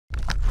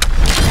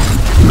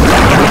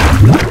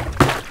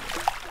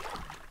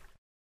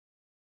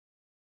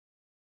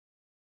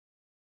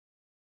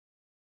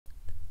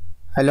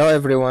Hello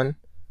everyone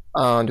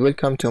and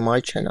welcome to my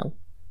channel.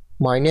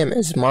 My name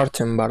is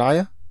Martin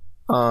Baraya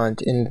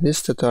and in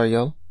this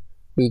tutorial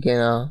we're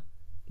gonna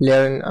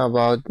learn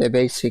about the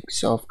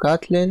basics of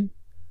Kotlin,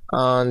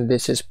 and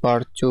this is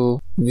part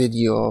 2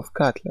 video of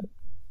Kotlin.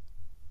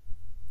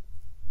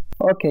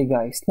 Okay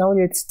guys, now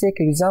let's take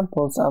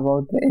examples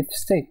about the if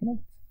statement.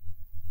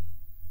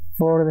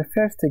 For the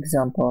first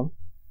example,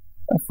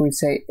 if we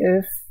say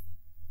if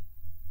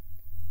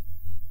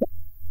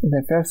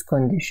the first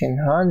condition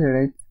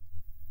 100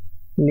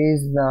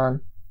 less than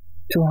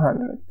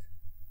 200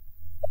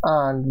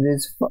 and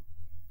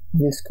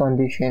this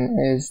condition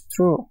is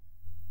true,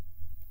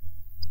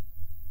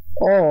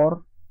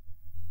 or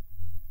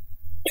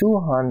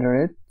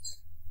 200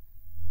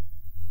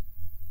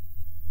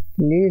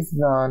 less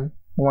than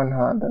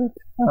 100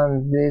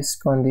 and this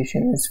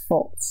condition is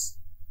false.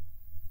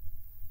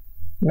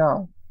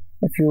 Now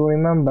if you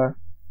remember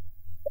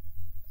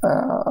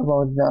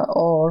about the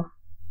or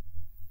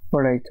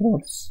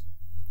operators,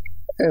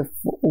 if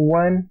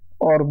one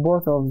or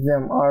both of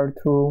them are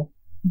true,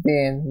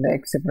 then the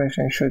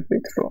expression should be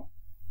true.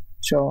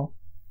 So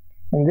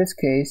in this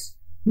case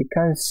we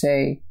can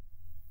say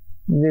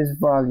this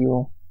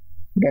value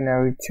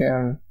gonna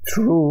return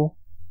true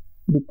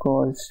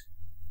because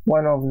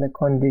one of the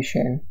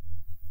condition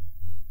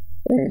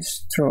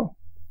is true.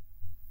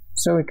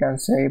 So we can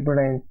say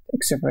print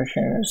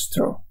expression is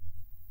true.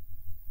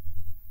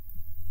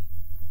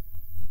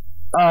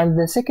 And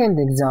the second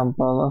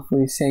example, if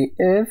we say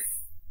if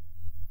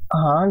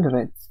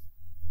 100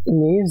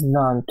 less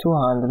than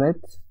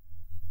 200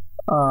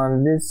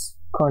 and this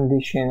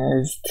condition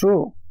is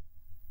true,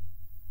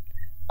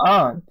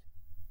 and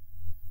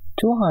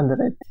 200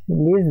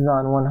 less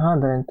than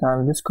 100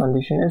 and this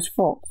condition is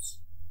false.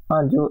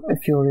 And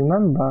if you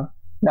remember,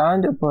 the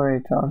AND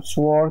operators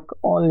work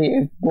only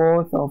if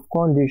both of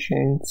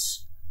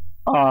conditions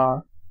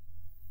are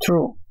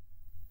true.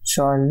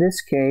 So in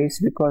this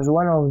case, because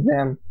one of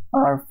them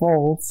are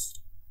false,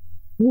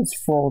 this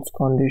false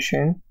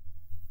condition,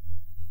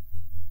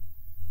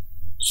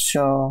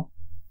 so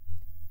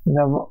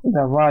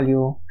the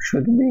value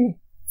should be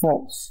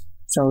false.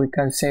 So we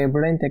can say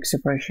print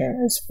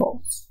expression is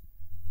false.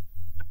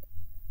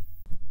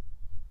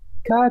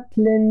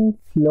 Kotlin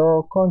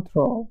flow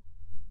control.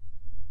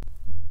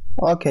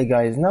 Okay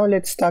guys, now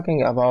let's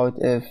talking about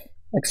if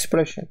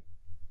expression.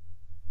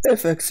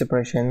 If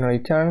expression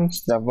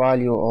returns the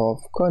value of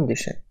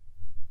condition.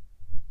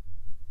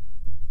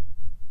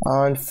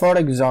 And for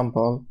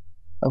example,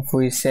 if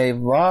we say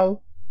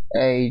val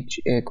age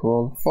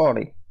equal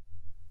 40,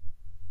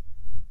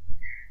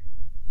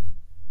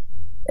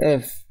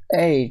 if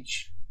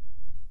age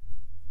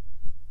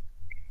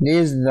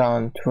less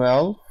than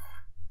 12,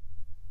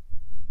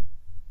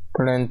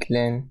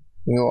 println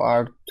you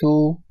are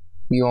too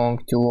young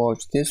to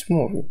watch this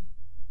movie.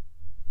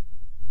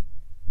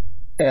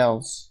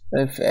 Else,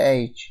 if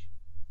age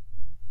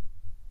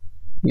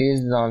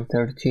less than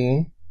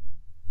 13,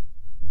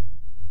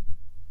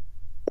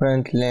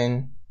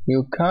 println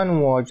you can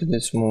watch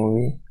this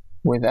movie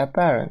with a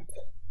parent.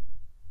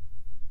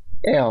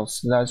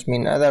 Else, that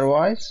means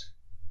otherwise,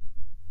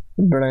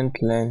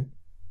 println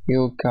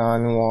you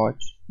can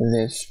watch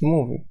this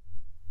movie.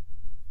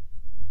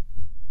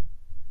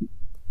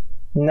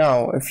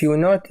 Now if you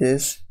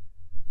notice,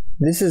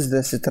 this is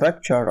the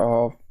structure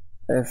of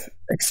if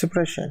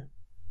expression.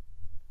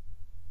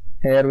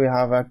 Here we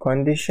have a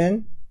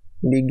condition,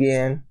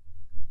 begin,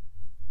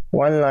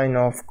 one line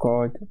of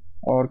code,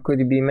 or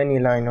could be many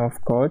line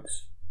of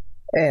codes,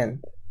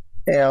 and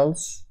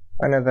else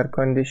another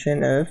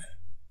condition if,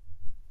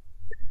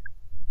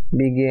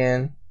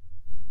 begin,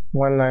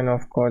 one line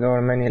of code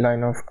or many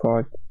line of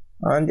code,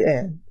 and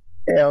end.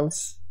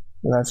 Else,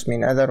 that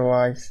means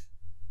otherwise,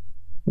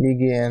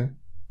 begin,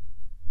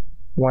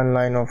 one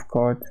line of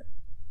code,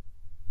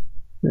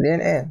 then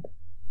end.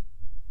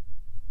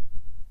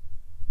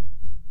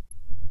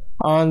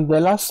 And the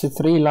last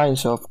three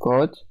lines of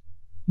code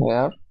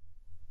here,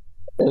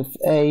 if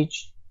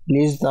age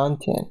less than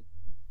 10,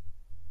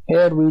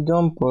 here we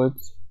don't put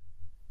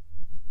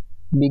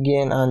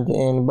begin and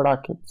end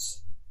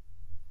brackets.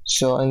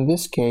 So in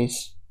this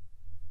case,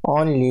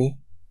 only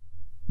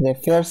the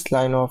first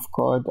line of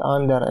code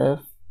under if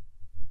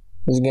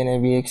is gonna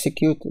be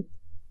executed.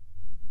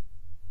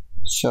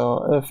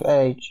 So if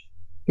age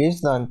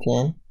less than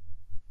 10,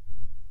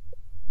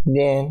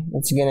 then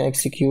it's gonna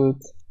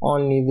execute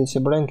only this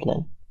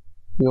println.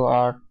 You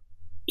are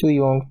too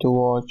young to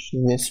watch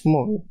this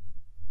movie.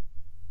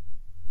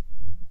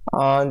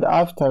 And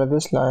after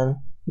this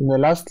line, the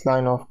last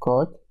line of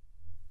code,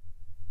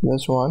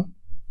 this one,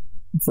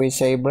 if we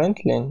say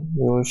println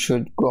you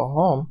should go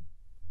home,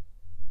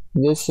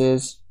 this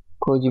is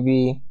could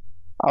be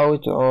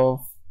out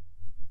of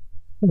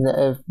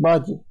the if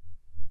body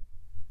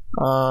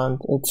and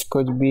it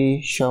could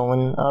be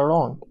shown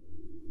around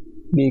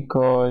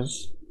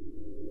because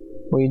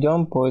we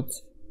don't put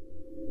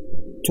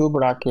two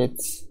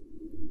brackets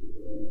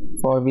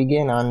for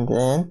begin and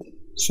end.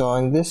 So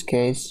in this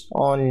case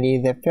only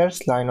the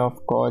first line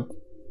of code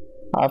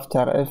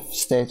after if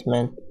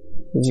statement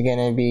is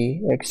gonna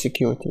be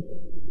executed.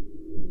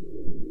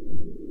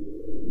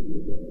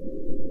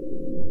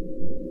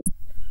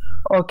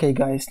 Okay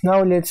guys,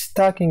 now let's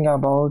talking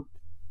about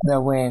the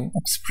when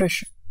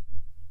expression.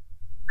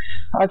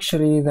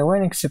 Actually, the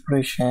when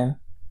expression,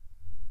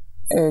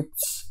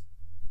 it's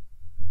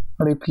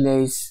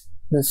replace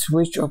the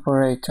switch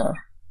operator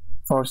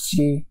for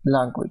C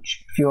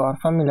language. If you are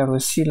familiar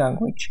with C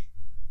language,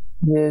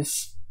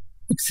 this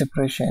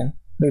expression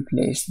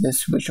replace the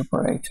switch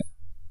operator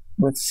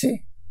with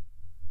C.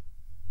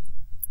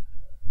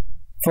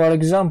 For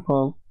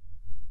example,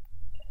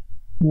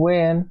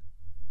 when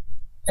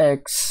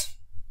x,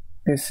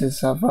 this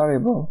is a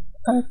variable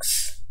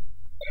x,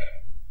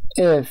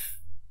 if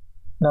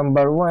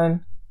number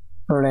 1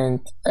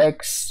 print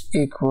x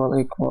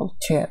equal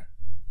 10,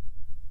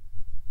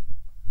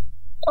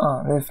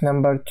 if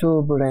number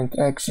 2 print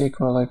x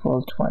equal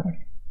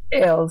 20,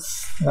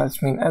 else,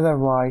 that means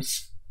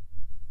otherwise,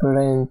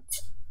 print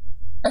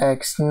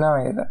x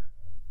neither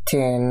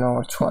 10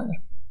 nor 20.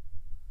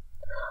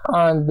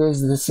 And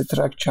this is the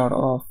structure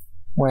of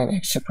when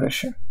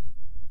expression.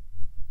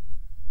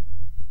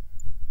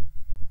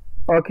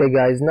 Okay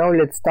guys, now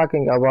let's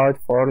talking about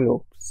for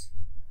loops.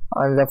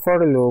 And the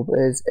for loop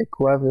is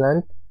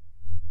equivalent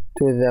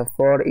to the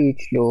for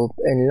each loop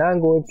in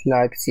language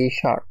like C#.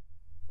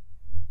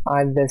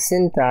 And the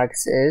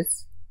syntax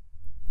is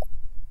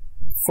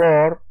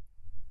for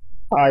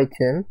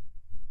item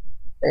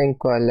in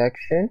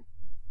collection,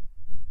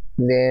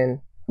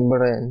 then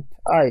print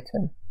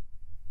item.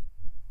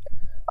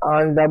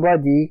 And the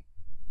body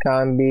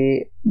can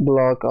be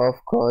block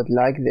of code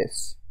like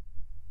this.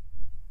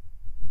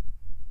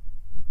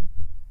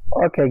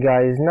 Okay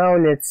guys, now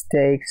let's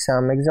take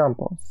some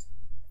examples.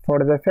 For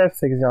the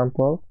first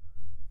example,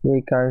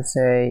 we can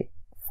say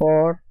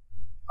for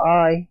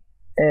I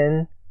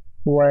in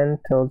 1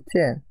 till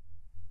 10,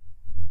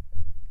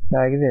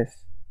 like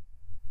this.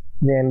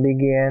 Then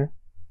begin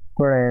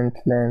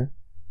println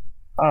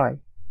I,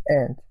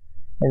 and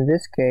in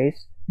this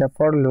case the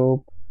for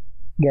loop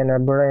gonna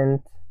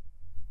print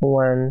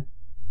 1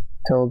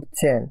 till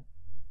 10,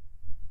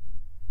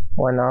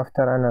 one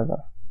after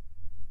another.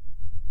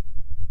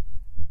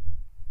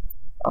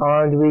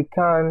 And we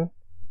can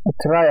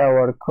try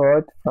our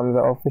code from the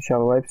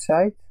official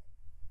website.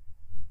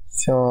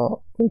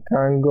 So we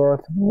can go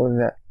through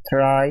the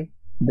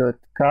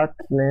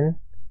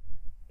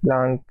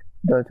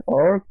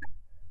try.kotlinlang.org,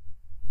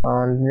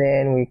 and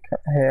then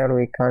here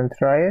we can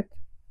try it.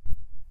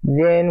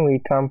 Then we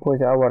can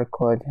put our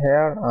code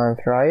here and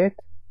try it.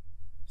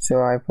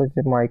 So I put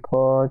my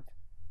code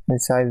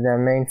inside the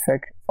main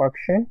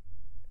function.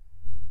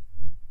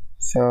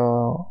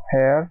 So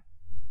here,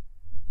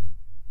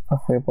 if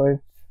we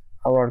put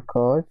our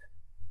code,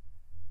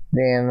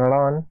 then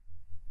run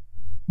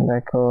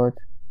the code,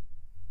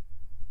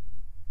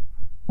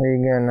 we're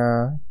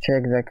gonna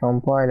check the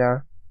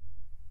compiler.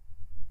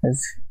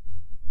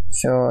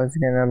 So it's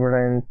gonna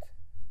print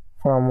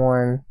from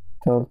 1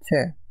 till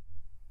 10.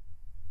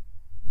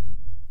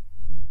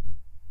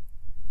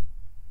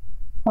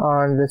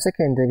 On the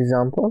second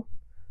example,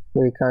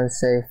 we can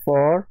say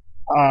for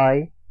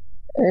I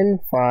in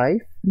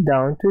 5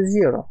 down to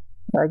 0,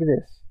 like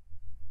this.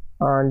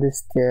 On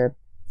step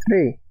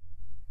 3,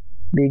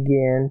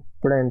 begin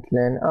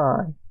println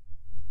I.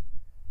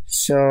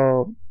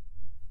 So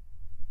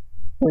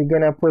we're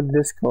gonna put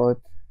this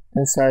code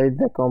inside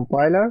the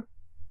compiler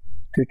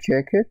to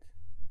check it.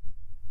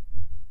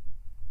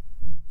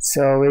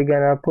 So we're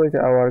gonna put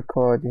our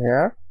code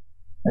here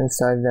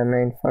inside the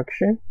main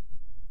function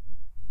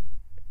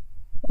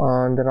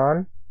and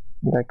run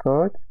the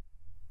code.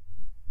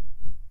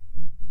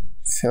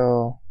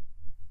 So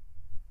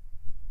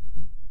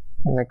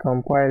the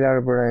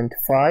compiler print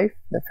 5,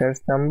 the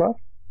first number,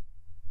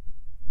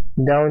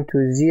 down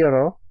to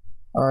 0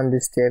 on the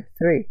step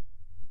 3.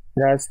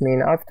 That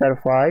means after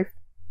 5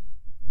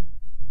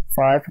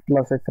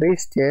 plus a 3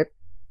 step,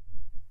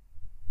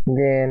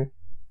 then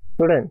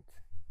print.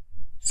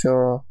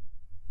 So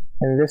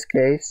in this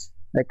case,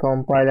 the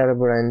compiler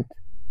print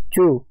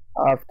 2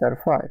 after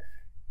 5.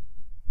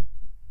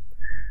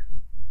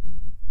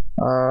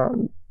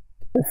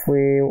 If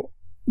we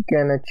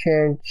gonna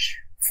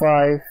change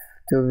 5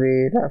 to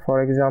be,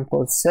 for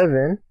example,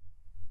 7,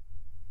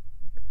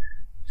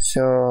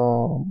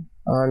 so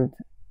and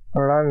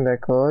run the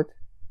code,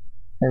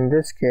 in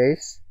this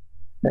case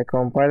the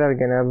compiler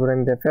gonna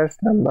print the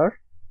first number,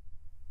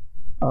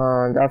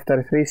 and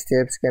after 3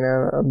 steps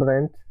gonna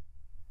print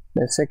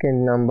the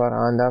second number,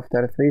 and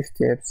after 3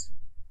 steps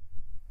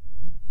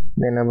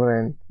gonna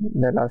print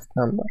the last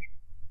number,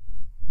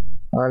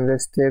 and the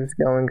steps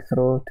going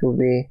through to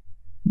be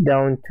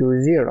down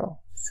to 0.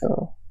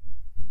 So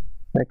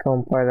the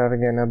compiler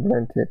gonna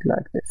print it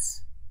like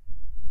this.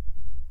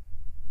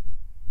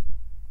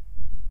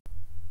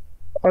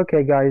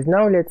 Okay guys,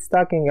 now let's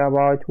talking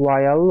about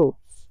while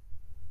loops.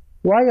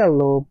 While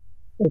loop,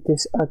 it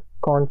is a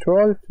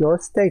control flow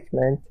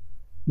statement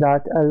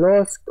that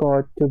allows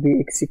code to be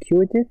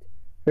executed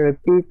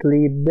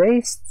repeatedly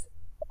based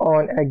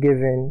on a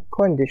given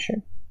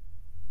condition.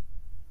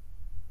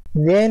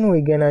 Then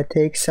we're gonna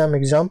take some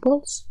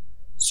examples.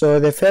 So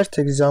the first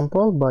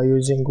example, by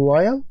using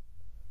while,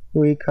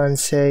 we can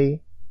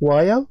say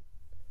while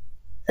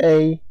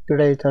a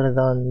greater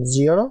than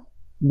 0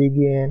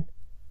 begin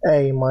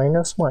a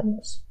minus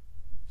minus.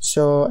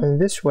 So in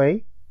this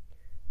way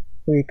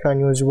we can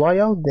use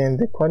while, then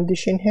the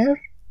condition here,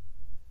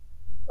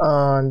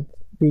 and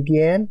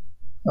begin,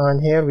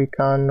 and here we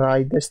can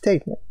write the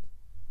statement.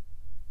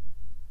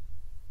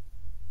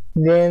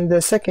 Then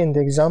the second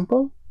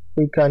example,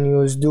 we can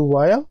use do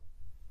while.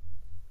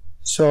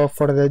 So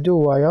for the do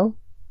while,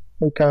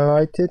 we can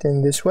write it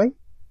in this way.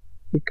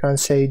 We can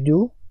say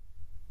do,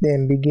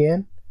 then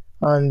begin,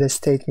 and the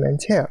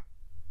statement here.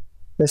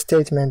 The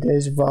statement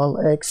is val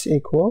x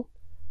equal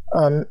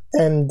and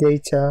m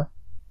data.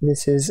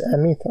 This is a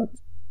method,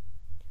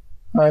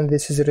 and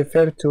this is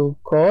referred to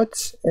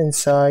quotes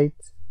inside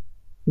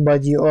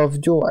body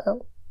of do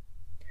while.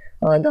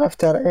 And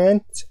after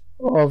end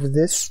of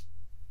this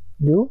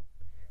do,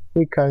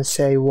 we can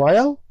say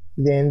while,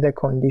 then the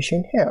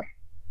condition here,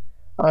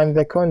 and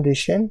the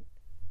condition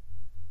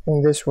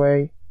in this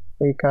way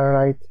we can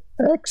write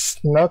x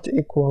not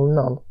equal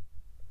null,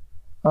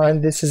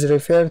 and this is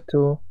referred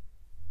to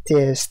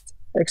test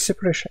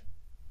expression.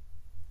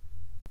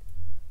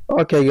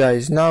 Okay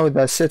guys, now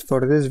that's it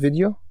for this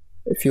video.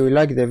 If you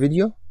like the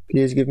video,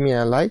 please give me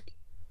a like,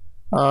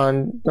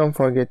 and don't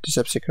forget to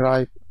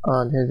subscribe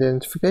and hit the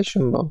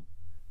notification bell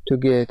to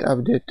get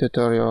update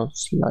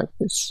tutorials like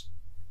this.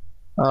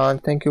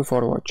 And thank you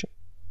for watching.